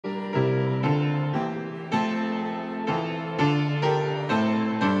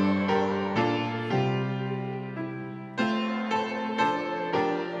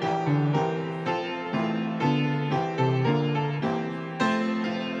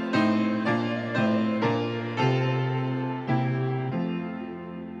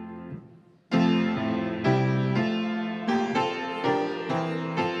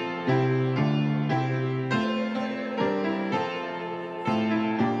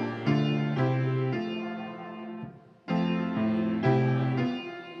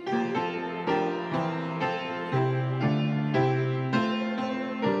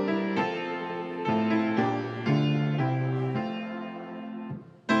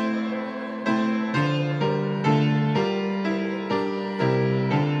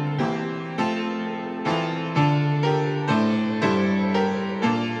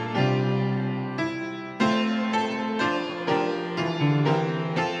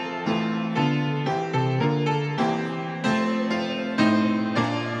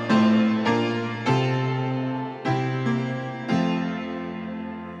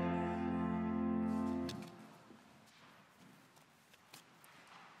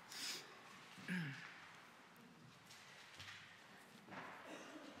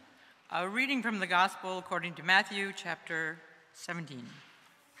A reading from the Gospel according to Matthew chapter 17.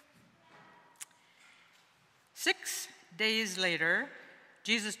 6 days later,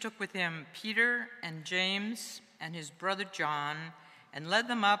 Jesus took with him Peter and James and his brother John and led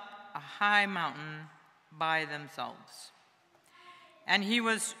them up a high mountain by themselves. And he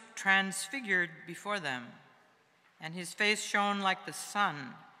was transfigured before them, and his face shone like the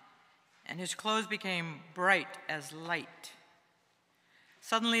sun, and his clothes became bright as light.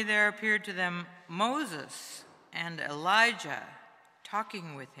 Suddenly there appeared to them Moses and Elijah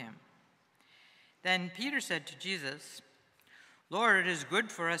talking with him. Then Peter said to Jesus, "Lord, it is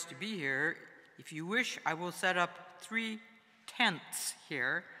good for us to be here. If you wish, I will set up 3 tents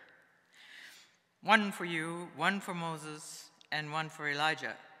here, one for you, one for Moses, and one for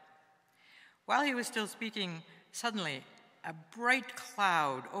Elijah." While he was still speaking, suddenly a bright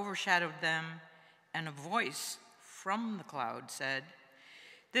cloud overshadowed them, and a voice from the cloud said,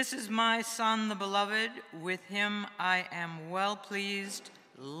 "This is my Son, the Beloved. With him I am well pleased.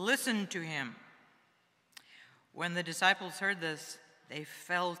 Listen to him." When the disciples heard this, they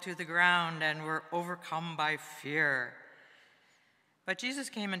fell to the ground and were overcome by fear. But Jesus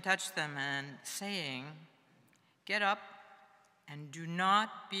came and touched them, and saying, "Get up and do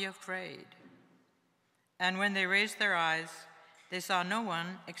not be afraid." And when they raised their eyes, they saw no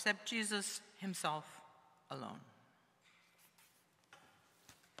one except Jesus himself alone.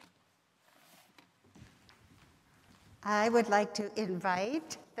 I would like to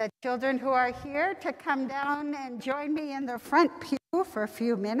invite the children who are here to come down and join me in the front pew for a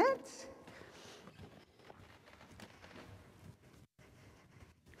few minutes.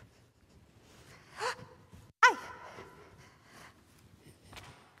 Hi.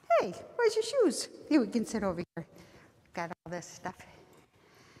 Hey, where's your shoes? Here, we can sit over here. Got all this stuff.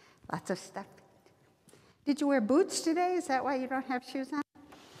 Lots of stuff. Did you wear boots today? Is that why you don't have shoes on?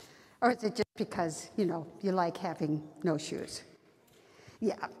 Or is it just because, you like having no shoes?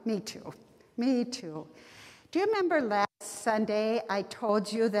 Yeah, me too. Me too. Do you remember last Sunday I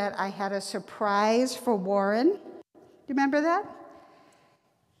told you that I had a surprise for Warren? Do you remember that?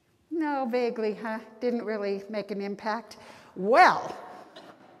 No, vaguely, huh? Didn't really make an impact. Well,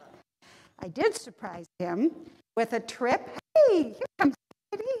 I did surprise him with a trip. Hey, here comes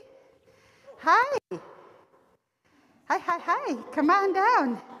Marty. Hi. Hi. Come on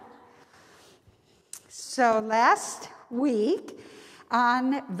down. So last week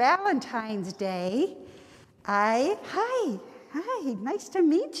on Valentine's Day, hi, nice to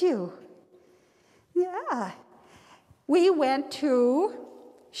meet you. Yeah, we went to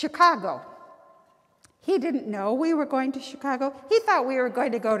Chicago. He didn't know we were going to Chicago. He thought we were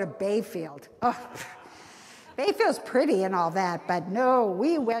going to go to Bayfield. Oh, Bayfield's pretty and all that, but no,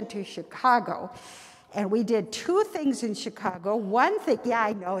 we went to Chicago. And we did 2 things in Chicago. One thing, yeah,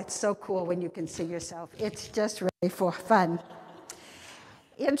 I know, it's so cool when you can see yourself. It's just really for fun.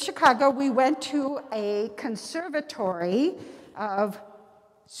 In Chicago, we went to a conservatory of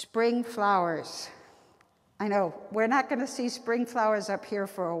spring flowers. I know, we're not going to see spring flowers up here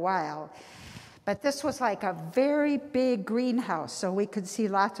for a while, but this was like a very big greenhouse, so we could see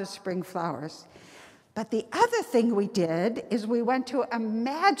lots of spring flowers. But the other thing we did is we went to a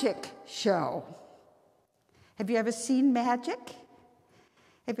magic show. Have you ever seen magic?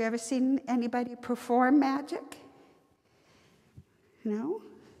 Have you ever seen anybody perform magic? No?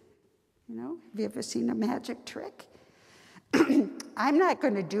 Have you ever seen a magic trick? I'm not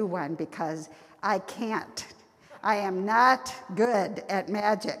going to do one because I can't. I am not good at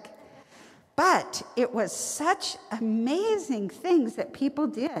magic. But it was such amazing things that people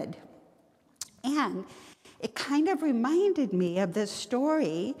did. And it kind of reminded me of this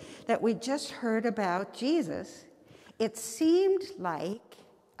story that we just heard about Jesus. It seemed like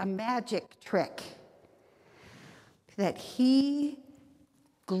a magic trick, that he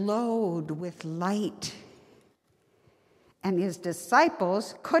glowed with light, and his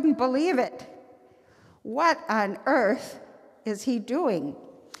disciples couldn't believe it. What on earth is he doing?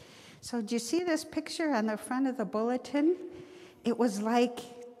 So do you see this picture on the front of the bulletin? It was like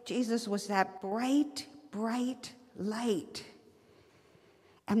Jesus was that bright light.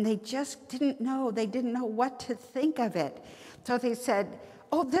 And they just didn't know. They didn't know what to think of it. So they said,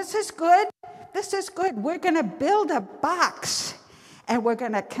 "Oh, this is good. This is good. We're going to build a box, and we're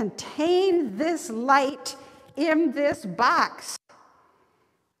going to contain this light in this box."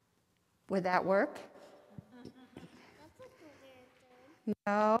 Would that work?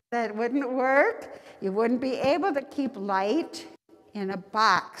 No, that wouldn't work. You wouldn't be able to keep light in a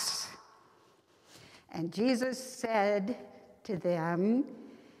box. And Jesus said to them,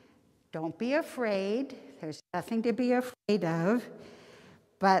 "Don't be afraid. There's nothing to be afraid of.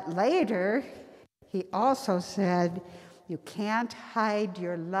 But later, he also said, you can't hide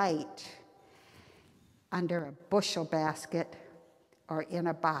your light under a bushel basket or in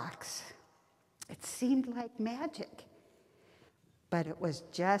a box. It seemed like magic, but it was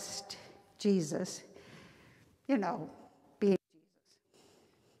just Jesus, being Jesus.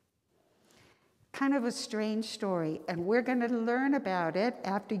 Kind of a strange story, and we're going to learn about it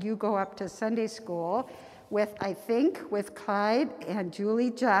after you go up to Sunday school with Clyde and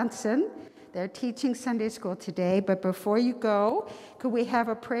Julie Johnson. They're teaching Sunday school today, but before you go, could we have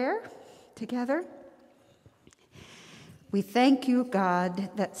a prayer together? We thank you,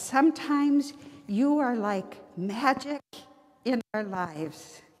 God, that sometimes you are like magic in our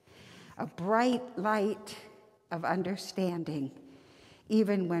lives, a bright light of understanding,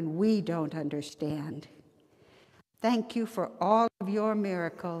 even when we don't understand. Thank you for all of your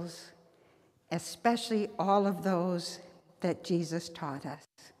miracles, especially all of those that Jesus taught us.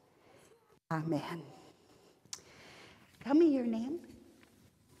 Amen. Tell me your name.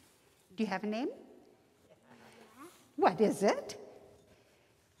 Do you have a name? What is it?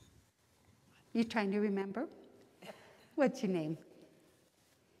 You trying to remember? What's your name?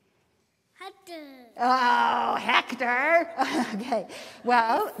 Hunter. Oh, Hector. Okay.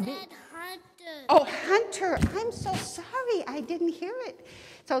 Well, I said Hunter. oh, Hunter. I'm so sorry. I didn't hear it.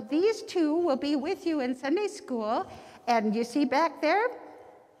 So these two will be with you in Sunday school. And you see back there?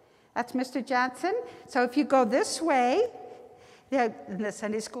 That's Mr. Johnson. So if you go this way, the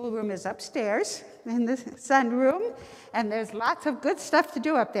Sunday school room is upstairs in the sunroom, and there's lots of good stuff to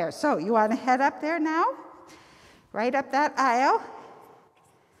do up there. So you want to head up there now? Right up that aisle.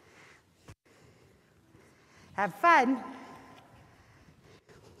 Have fun.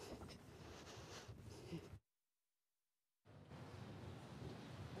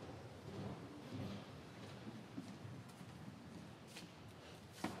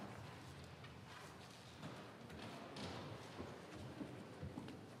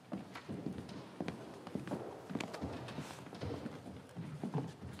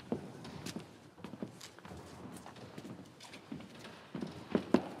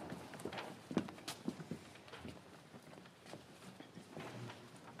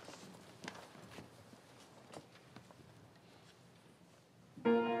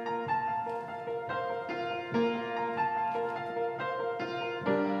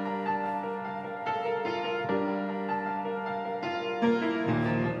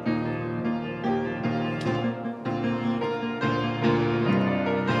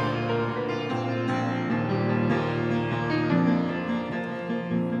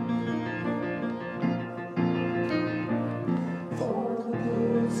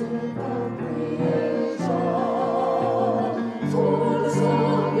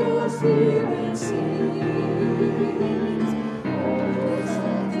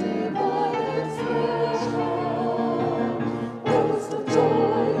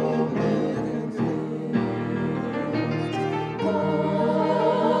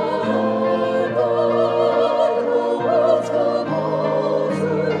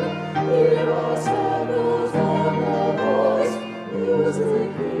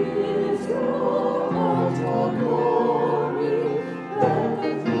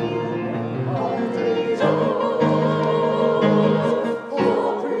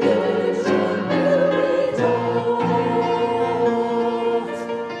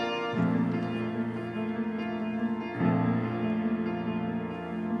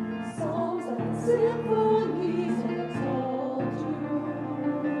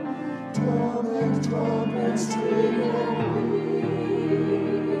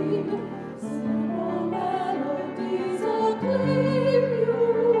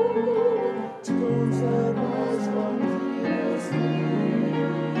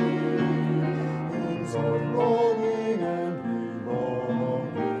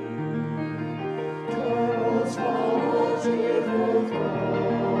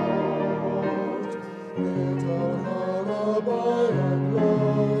 By and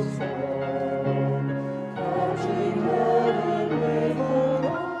love song, catching heaven.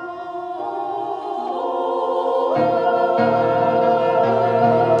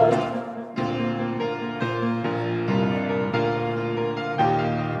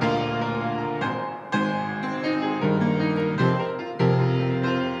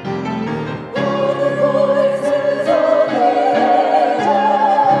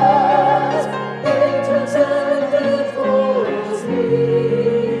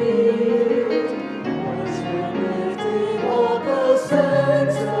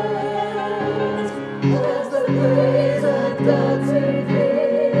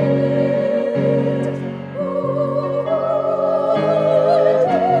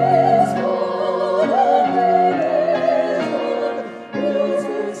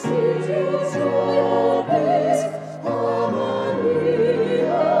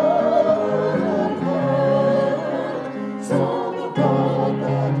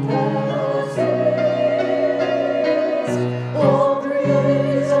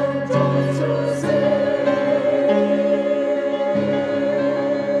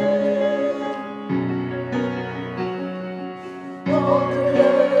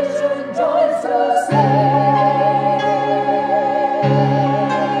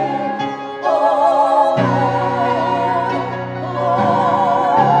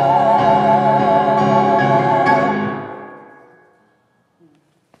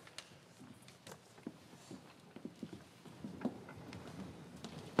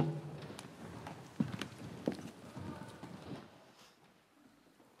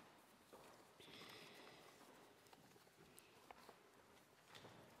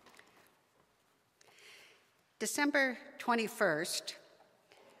 December 21st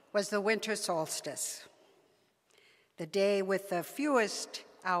was the winter solstice, the day with the fewest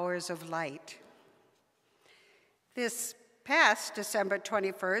hours of light. This past December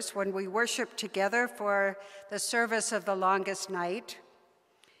 21st, when we worshiped together for the service of the longest night,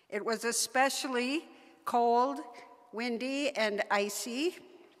 it was especially cold, windy, and icy,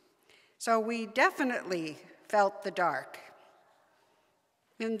 so we definitely felt the dark.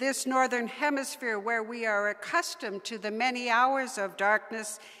 In this northern hemisphere where we are accustomed to the many hours of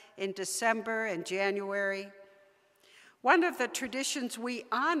darkness in December and January, one of the traditions we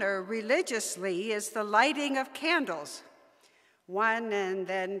honor religiously is the lighting of candles, 1 and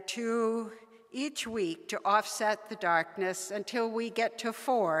then 2 each week to offset the darkness until we get to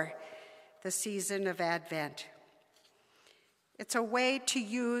 4, the season of Advent. It's a way to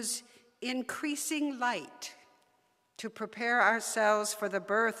use increasing light to prepare ourselves for the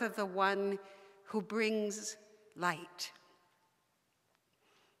birth of the one who brings light.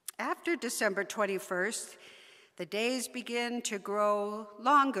 After December 21st, the days begin to grow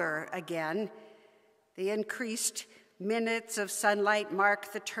longer again. The increased minutes of sunlight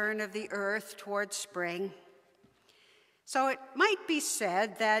mark the turn of the earth towards spring. So it might be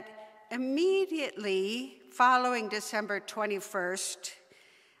said that immediately following December 21st,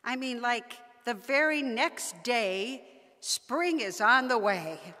 like the very next day, spring is on the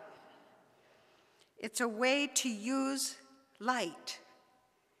way. It's a way to use light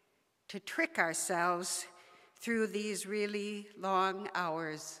to trick ourselves through these really long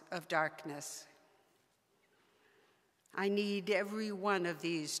hours of darkness. I need every one of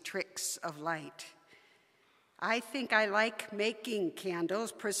these tricks of light. I think I like making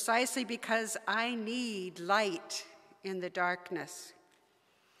candles precisely because I need light in the darkness.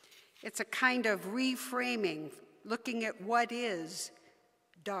 It's a kind of reframing, looking at what is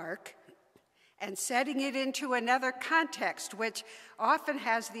dark and setting it into another context, which often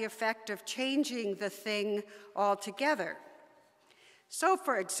has the effect of changing the thing altogether. So,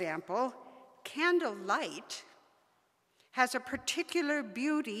 for example, candlelight has a particular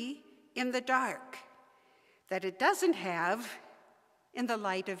beauty in the dark that it doesn't have in the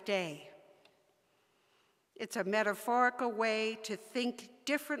light of day. It's a metaphorical way to think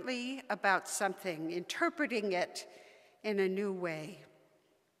differently about something, interpreting it in a new way.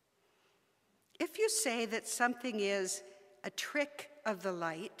 If you say that something is a trick of the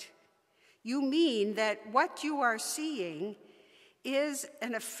light, you mean that what you are seeing is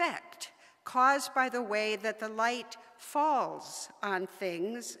an effect caused by the way that the light falls on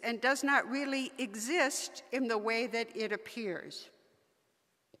things and does not really exist in the way that it appears.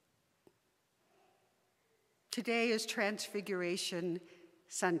 Today is Transfiguration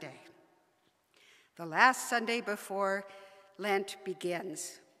Sunday, the last Sunday before Lent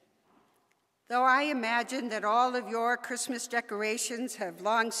begins. Though I imagine that all of your Christmas decorations have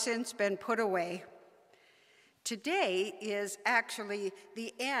long since been put away, today is actually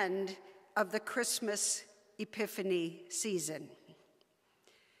the end of the Christmas Epiphany season.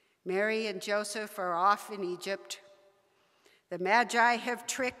 Mary and Joseph are off in Egypt. The Magi have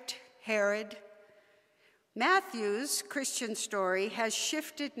tricked Herod. Matthew's Christian story has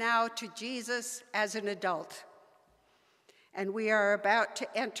shifted now to Jesus as an adult, and we are about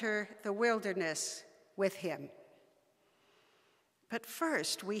to enter the wilderness with him. But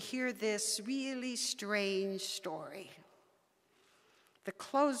first, we hear this really strange story, the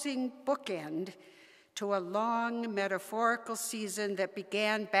closing bookend to a long metaphorical season that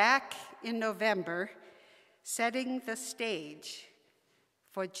began back in November, setting the stage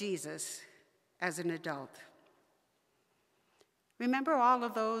for Jesus as an adult. Remember all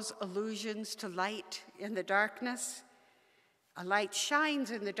of those allusions to light in the darkness? A light shines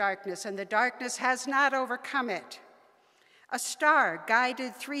in the darkness, and the darkness has not overcome it. A star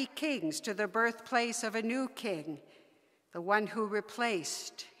guided 3 kings to the birthplace of a new king, the one who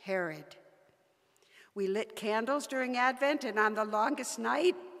replaced Herod. We lit candles during Advent and on the longest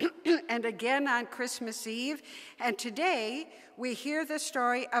night, and again on Christmas Eve. And today, we hear the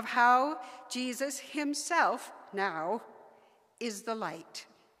story of how Jesus himself now is the light.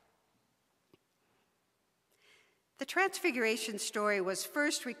 The Transfiguration story was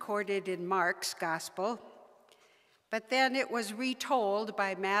first recorded in Mark's Gospel, but then it was retold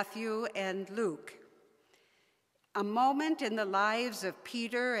by Matthew and Luke. A moment in the lives of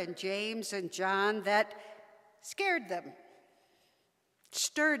Peter and James and John that scared them,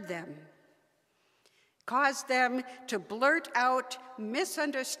 stirred them, caused them to blurt out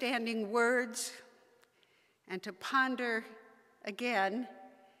misunderstanding words and to ponder again,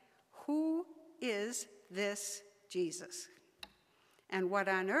 who is this Jesus? And what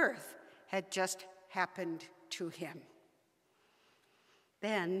on earth had just happened to him.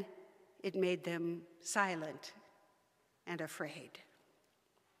 Then it made them silent and afraid.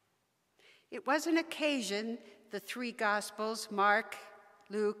 It was an occasion, the three Gospels, Mark,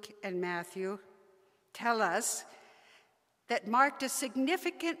 Luke, and Matthew, tell us that marked a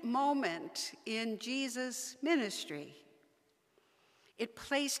significant moment in Jesus' ministry. It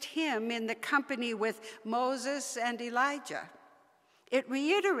placed him in the company with Moses and Elijah. It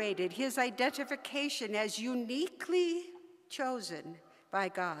reiterated his identification as uniquely chosen by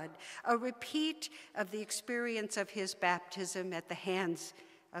God, a repeat of the experience of his baptism at the hands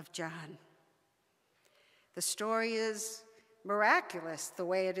of John. The story is miraculous, the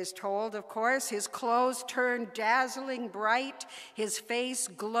way it is told, of course. His clothes turned dazzling bright, his face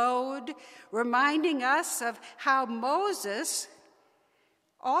glowed, reminding us of how Moses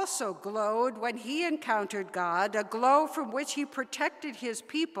also glowed when he encountered God, a glow from which he protected his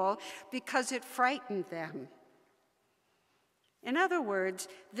people because it frightened them. In other words,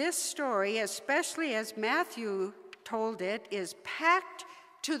 this story, especially as Matthew told it, is packed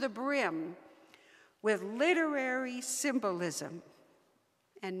to the brim with literary symbolism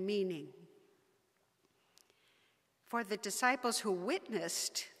and meaning. For the disciples who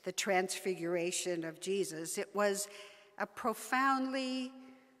witnessed the transfiguration of Jesus, it was a profoundly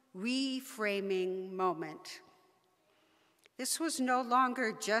reframing moment. This was no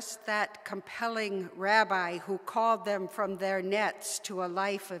longer just that compelling rabbi who called them from their nets to a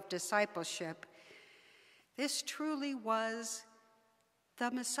life of discipleship. This truly was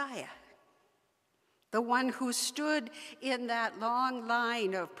the Messiah, the one who stood in that long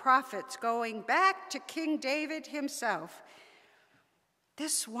line of prophets going back to King David himself.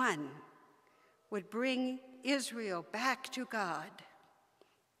 This one would bring Israel back to God,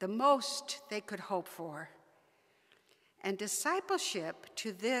 the most they could hope for. And discipleship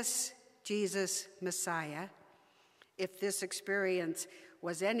to this Jesus Messiah, if this experience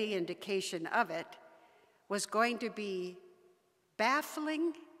was any indication of it, was going to be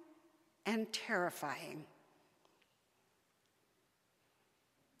baffling and terrifying.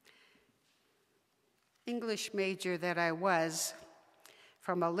 English major that I was,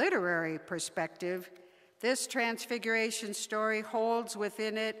 from a literary perspective, this transfiguration story holds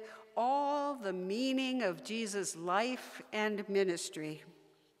within it all the meaning of Jesus' life and ministry.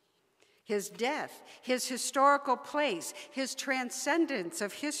 His death, his historical place, his transcendence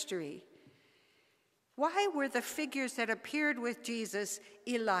of history. Why were the figures that appeared with Jesus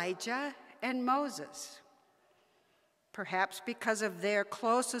Elijah and Moses? Perhaps because of their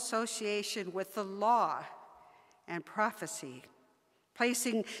close association with the law and prophecy,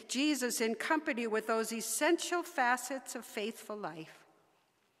 placing Jesus in company with those essential facets of faithful life.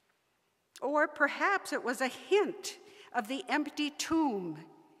 Or perhaps it was a hint of the empty tomb.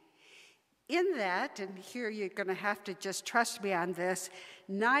 In that, and here you're going to have to just trust me on this,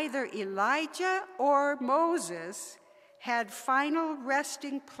 neither Elijah or Moses had final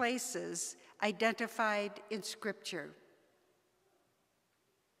resting places identified in Scripture.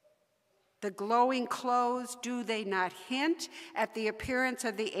 The glowing clothes, do they not hint at the appearance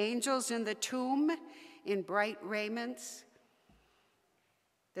of the angels in the tomb in bright raiments?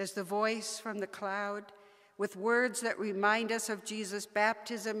 There's the voice from the cloud with words that remind us of Jesus'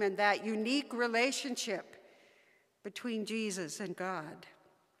 baptism and that unique relationship between Jesus and God.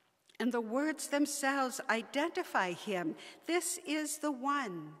 And the words themselves identify him. This is the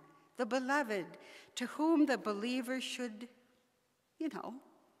one, the beloved, to whom the believer should,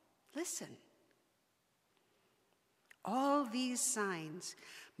 listen. All these signs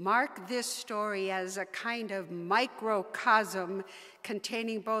mark this story as a kind of microcosm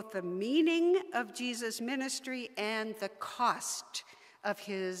containing both the meaning of Jesus' ministry and the cost of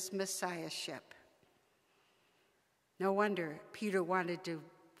his messiahship. No wonder Peter wanted to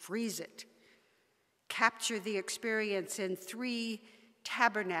freeze it, capture the experience in 3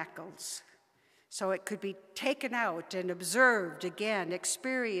 tabernacles, so it could be taken out and observed again,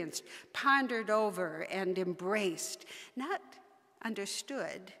 experienced, pondered over, and embraced. Not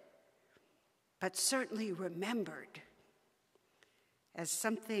understood, but certainly remembered as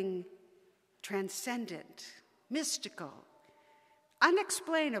something transcendent, mystical,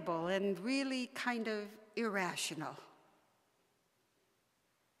 unexplainable, and really kind of irrational.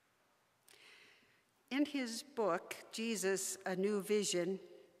 In his book, Jesus, A New Vision,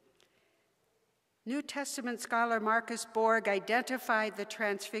 New Testament scholar Marcus Borg identified the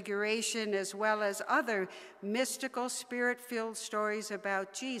Transfiguration as well as other mystical, spirit-filled stories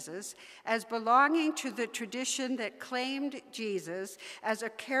about Jesus as belonging to the tradition that claimed Jesus as a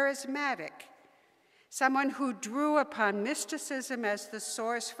charismatic, someone who drew upon mysticism as the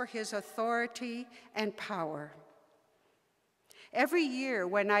source for his authority and power. Every year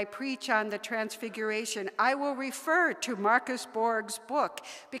when I preach on the Transfiguration, I will refer to Marcus Borg's book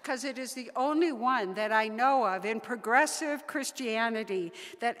because it is the only one that I know of in progressive Christianity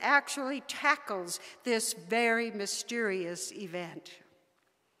that actually tackles this very mysterious event.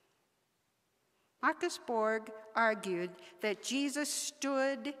 Marcus Borg argued that Jesus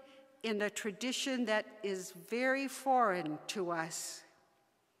stood in a tradition that is very foreign to us,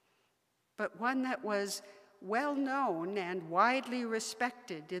 but one that was well known and widely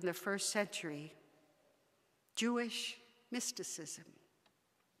respected in the first century: Jewish mysticism.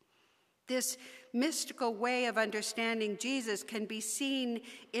 This mystical way of understanding Jesus can be seen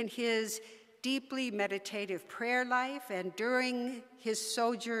in his deeply meditative prayer life and during his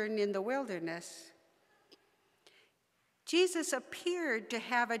sojourn in the wilderness. Jesus appeared to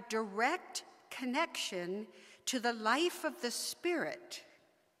have a direct connection to the life of the Spirit,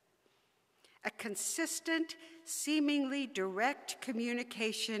 a consistent, seemingly direct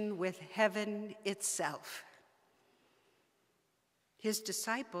communication with heaven itself. His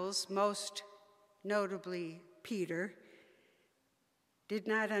disciples, most notably Peter, did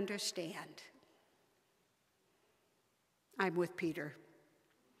not understand. I'm with Peter.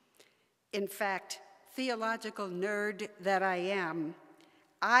 In fact, theological nerd that I am,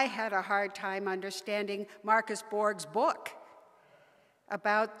 I had a hard time understanding Marcus Borg's book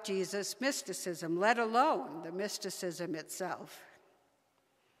about Jesus' mysticism, let alone the mysticism itself.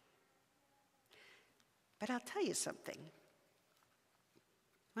 But I'll tell you something.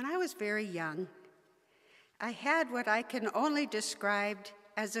 When I was very young, I had what I can only describe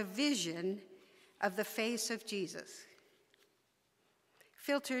as a vision of the face of Jesus.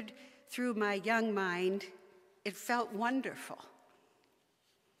 Filtered through my young mind, it felt wonderful.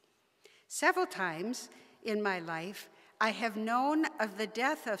 Several times in my life, I have known of the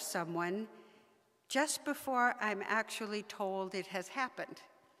death of someone just before I'm actually told it has happened.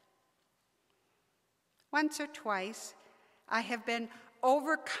 Once or twice, I have been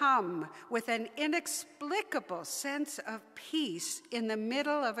overcome with an inexplicable sense of peace in the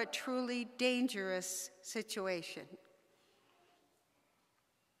middle of a truly dangerous situation.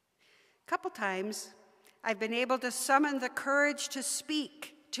 A couple times, I've been able to summon the courage to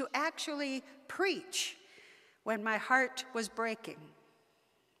speak, to actually preach, when my heart was breaking.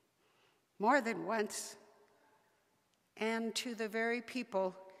 More than once, and to the very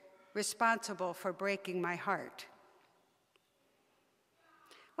people responsible for breaking my heart.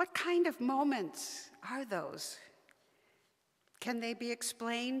 What kind of moments are those? Can they be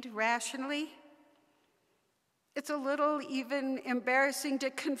explained rationally? It's a little even embarrassing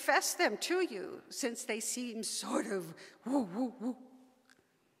to confess them to you, since they seem sort of woo, woo, woo.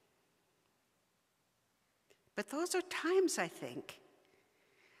 But those are times, I think,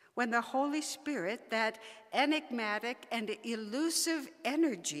 when the Holy Spirit, that enigmatic and elusive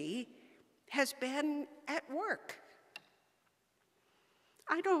energy, has been at work.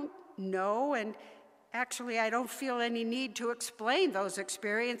 I don't know, and actually I don't feel any need to explain those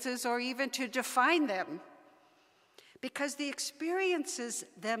experiences or even to define them, because the experiences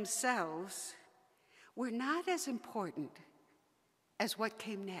themselves were not as important as what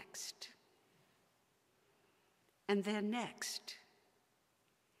came next. And then next.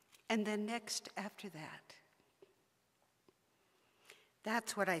 And then next after that.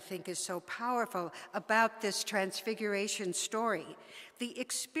 That's what I think is so powerful about this Transfiguration story. The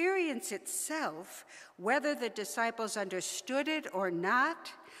experience itself, whether the disciples understood it or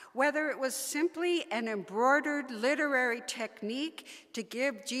not, whether it was simply an embroidered literary technique to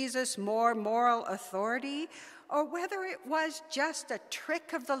give Jesus more moral authority, or whether it was just a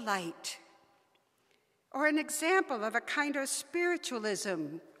trick of the light, or an example of a kind of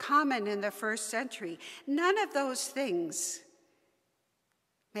spiritualism common in the first century, none of those things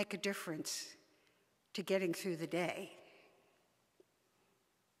make a difference to getting through the day.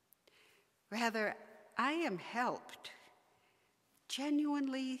 Rather, I am helped,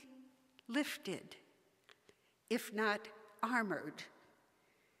 genuinely lifted, if not armored,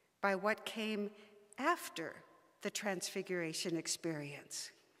 by what came after the Transfiguration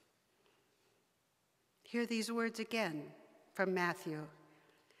experience. Hear these words again from Matthew.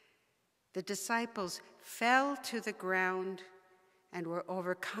 The disciples fell to the ground and were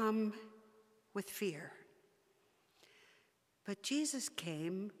overcome with fear. But Jesus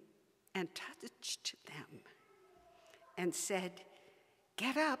came and touched them and said,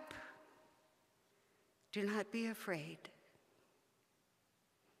 "Get up, do not be afraid."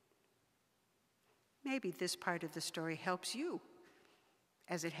 Maybe this part of the story helps you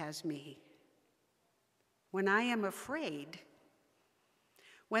as it has me. when I am afraid,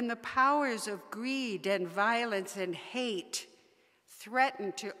 when the powers of greed and violence and hate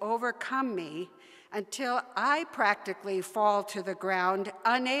threaten to overcome me until I practically fall to the ground,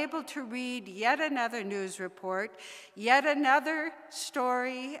 unable to read yet another news report, yet another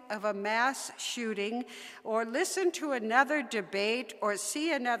story of a mass shooting, or listen to another debate, or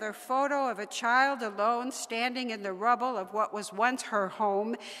see another photo of a child alone standing in the rubble of what was once her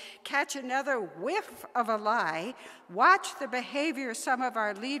home, catch another whiff of a lie, watch the behavior of some of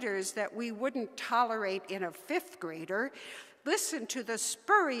our leaders that we wouldn't tolerate in a fifth grader, listen to the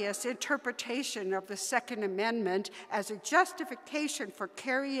spurious interpretation of the Second Amendment as a justification for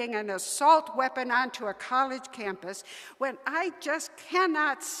carrying an assault weapon onto a college campus, when I just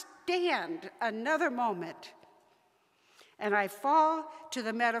cannot stand another moment, and I fall to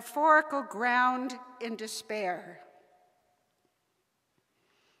the metaphorical ground in despair.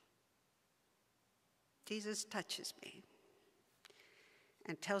 Jesus touches me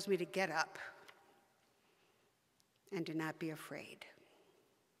and tells me to get up and do not be afraid.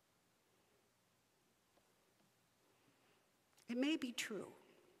 It may be true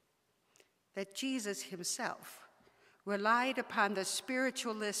that Jesus himself relied upon the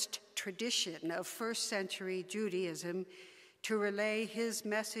spiritualist tradition of first century Judaism to relay his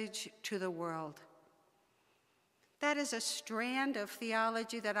message to the world. That is a strand of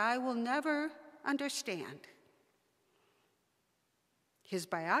theology that I will never understand. His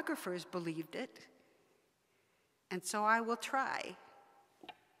biographers believed it, and so I will try.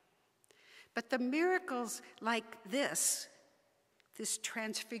 But the miracles like this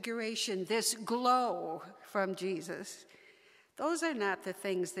transfiguration, this glow from Jesus, those are not the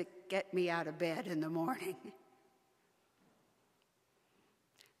things that get me out of bed in the morning.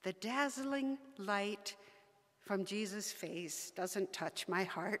 The dazzling light from Jesus' face doesn't touch my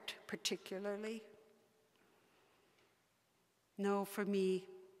heart particularly. No, for me,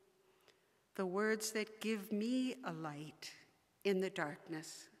 the words that give me a light in the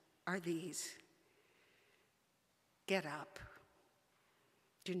darkness are these: get up.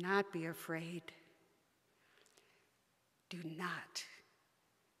 Do not be afraid. Do not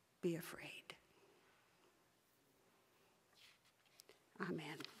be afraid.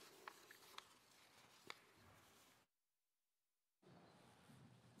 Amen.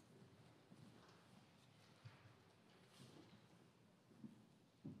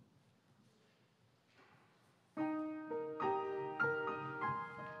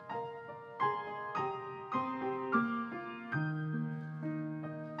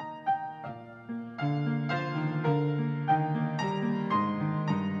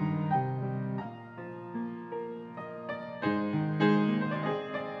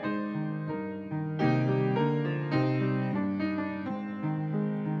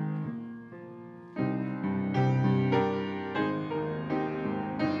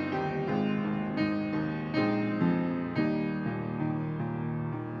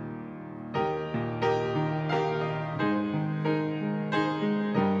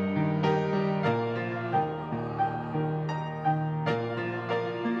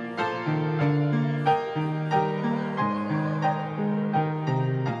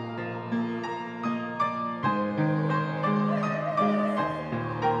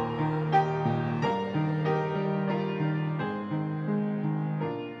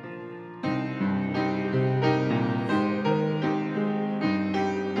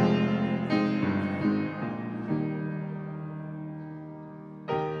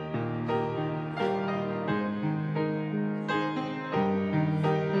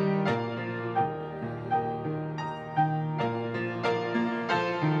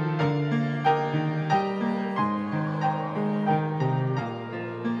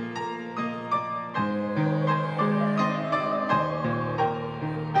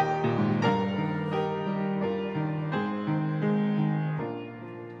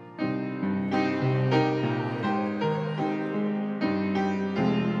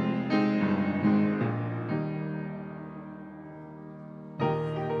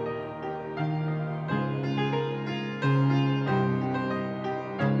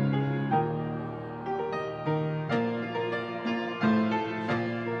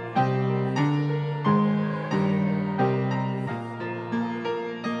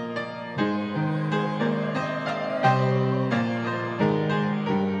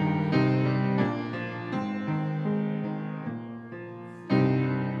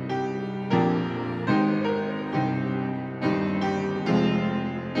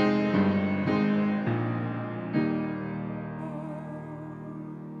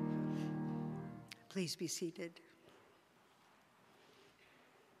 Please be seated.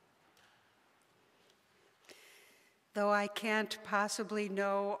 Though I can't possibly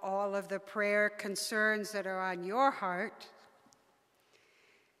know all of the prayer concerns that are on your heart,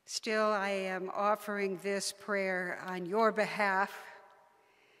 still I am offering this prayer on your behalf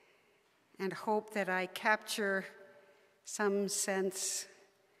and hope that I capture some sense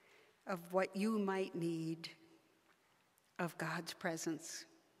of what you might need of God's presence.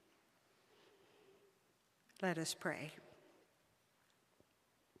 Let us pray.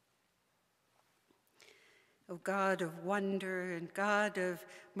 O God of wonder and God of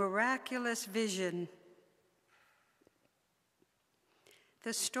miraculous vision,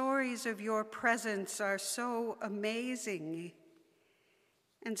 the stories of your presence are so amazing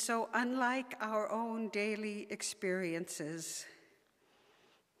and so unlike our own daily experiences.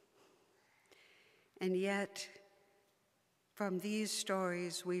 And yet, from these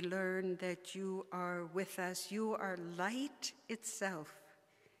stories, we learn that you are with us. You are light itself.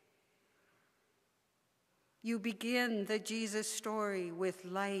 You begin the Jesus story with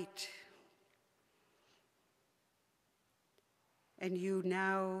light, and you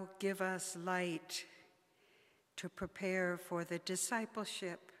now give us light to prepare for the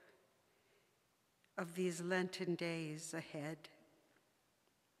discipleship of these Lenten days ahead.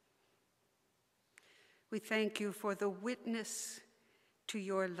 We thank you for the witness to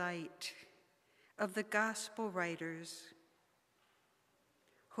your light of the gospel writers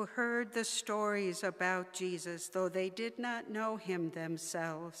who heard the stories about Jesus, though they did not know him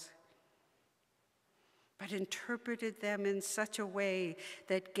themselves, but interpreted them in such a way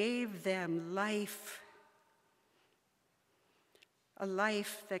that gave them life, a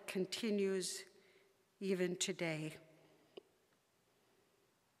life that continues even today.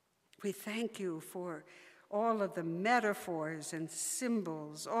 We thank you for all of the metaphors and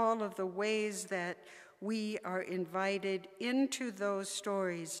symbols, all of the ways that we are invited into those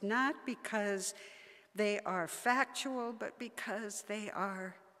stories, not because they are factual, but because they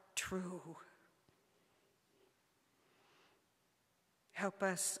are true. Help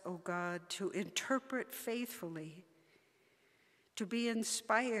us, O God, to interpret faithfully, to be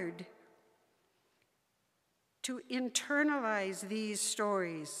inspired, to internalize these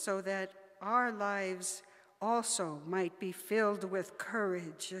stories so that our lives also might be filled with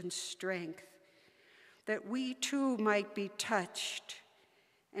courage and strength, that we too might be touched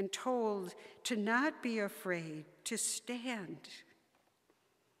and told to not be afraid, to stand,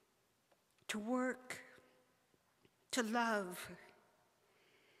 to work, to love,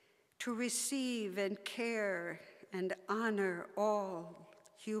 to receive and care and honor all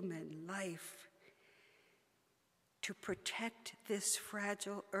human life, to protect this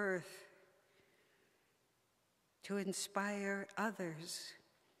fragile earth, to inspire others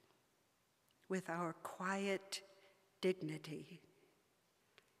with our quiet dignity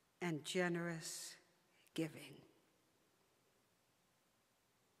and generous giving.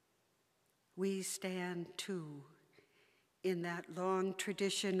 We stand too in that long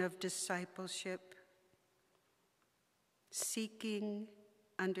tradition of discipleship, seeking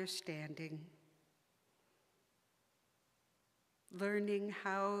understanding, learning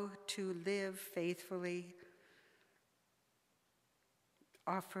how to live faithfully,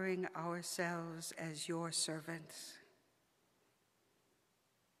 offering ourselves as your servants.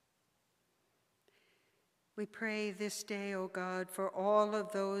 We pray this day, O God, for all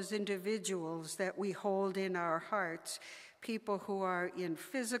of those individuals that we hold in our hearts, people who are in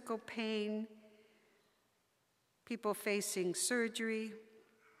physical pain, people facing surgery,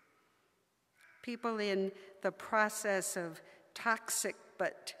 people in the process of toxic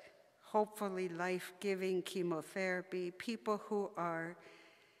but hopefully life-giving chemotherapy, people who are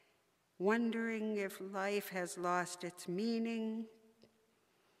wondering if life has lost its meaning,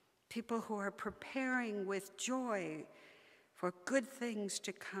 people who are preparing with joy for good things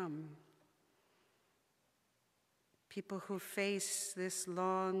to come, people who face this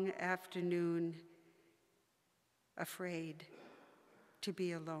long afternoon afraid to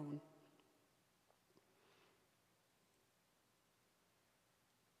be alone.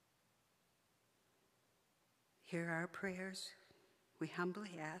 Hear our prayers, we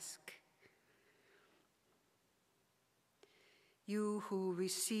humbly ask. You who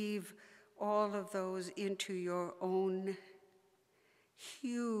receive all of those into your own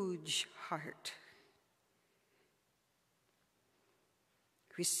huge heart,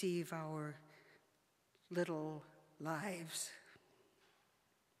 receive our little lives.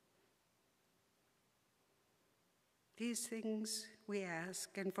 These things we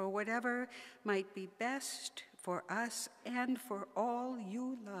ask, and for whatever might be best for us and for all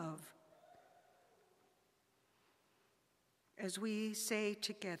you love, as we say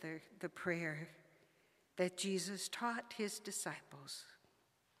together the prayer that Jesus taught his disciples,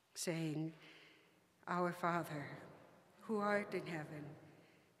 saying, "Our Father, who art in heaven,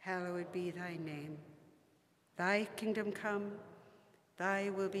 hallowed be thy name. Thy kingdom come,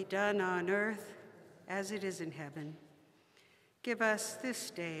 thy will be done on earth as it is in heaven. Give us this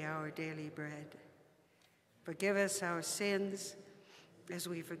day our daily bread. Forgive us our sins as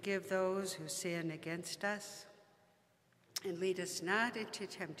we forgive those who sin against us. And lead us not into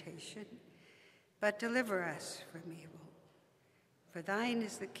temptation, but deliver us from evil. For thine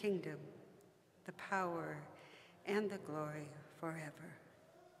is the kingdom, the power, and the glory forever.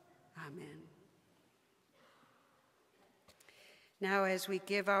 Amen." Now, as we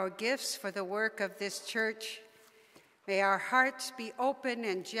give our gifts for the work of this church, may our hearts be open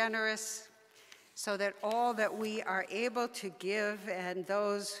and generous, so that all that we are able to give and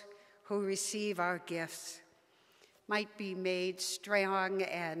those who receive our gifts might be made strong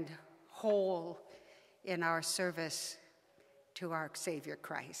and whole in our service to our Savior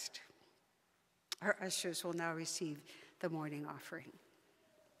Christ. Our ushers will now receive the morning offering.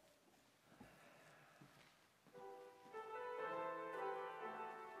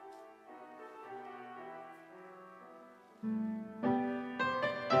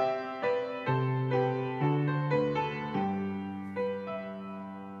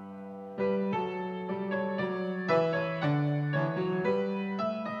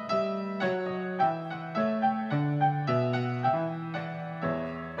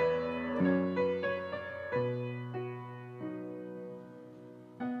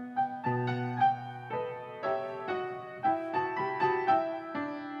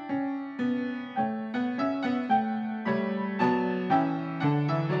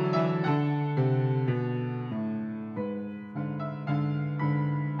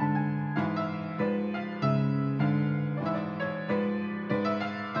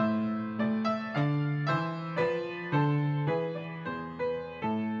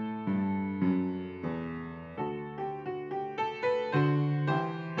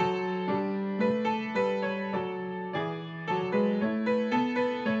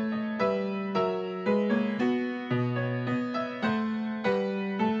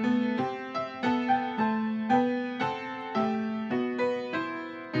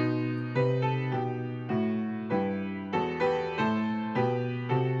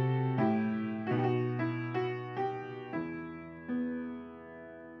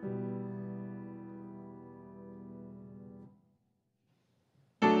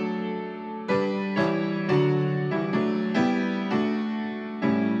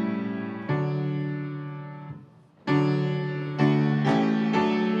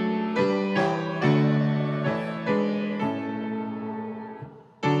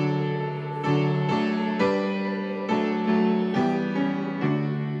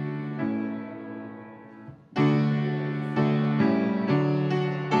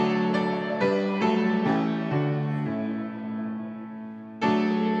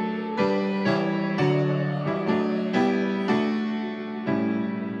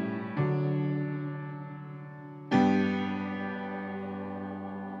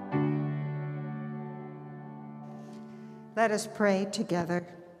 Let us pray together.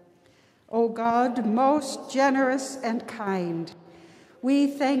 O God, most generous and kind, we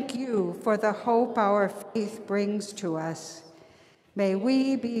thank you for the hope our faith brings to us. May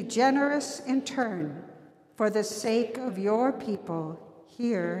we be generous in turn for the sake of your people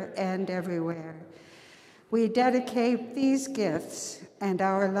here and everywhere. We dedicate these gifts and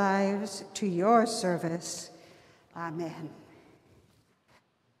our lives to your service. Amen.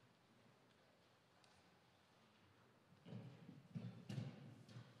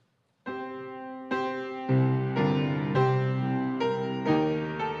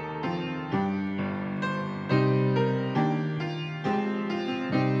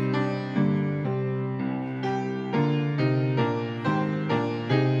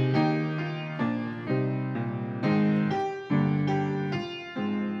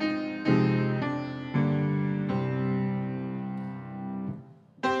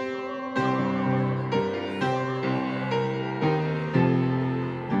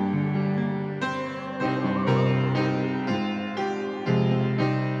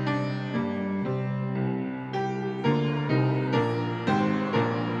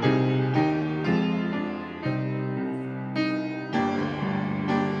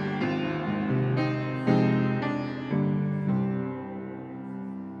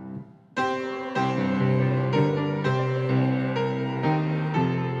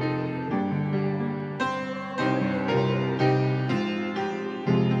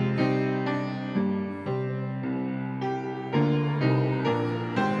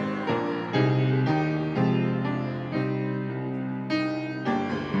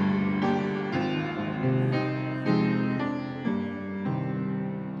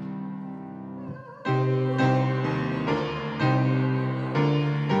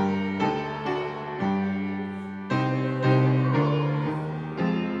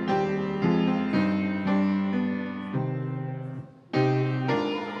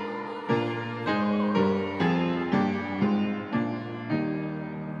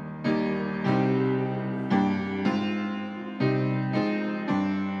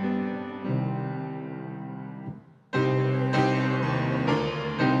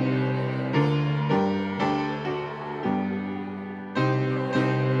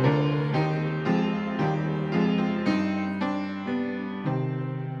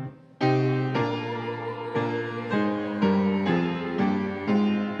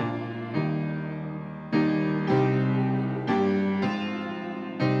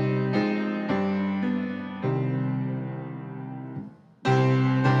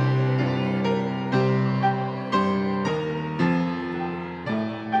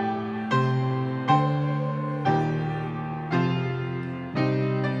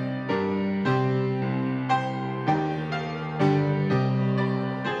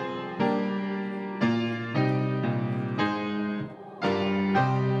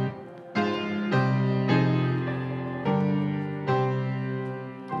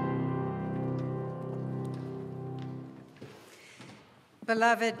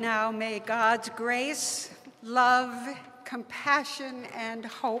 Beloved, now may God's grace, love, compassion, and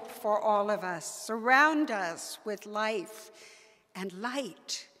hope for all of us surround us with life and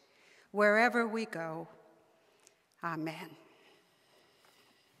light wherever we go. Amen.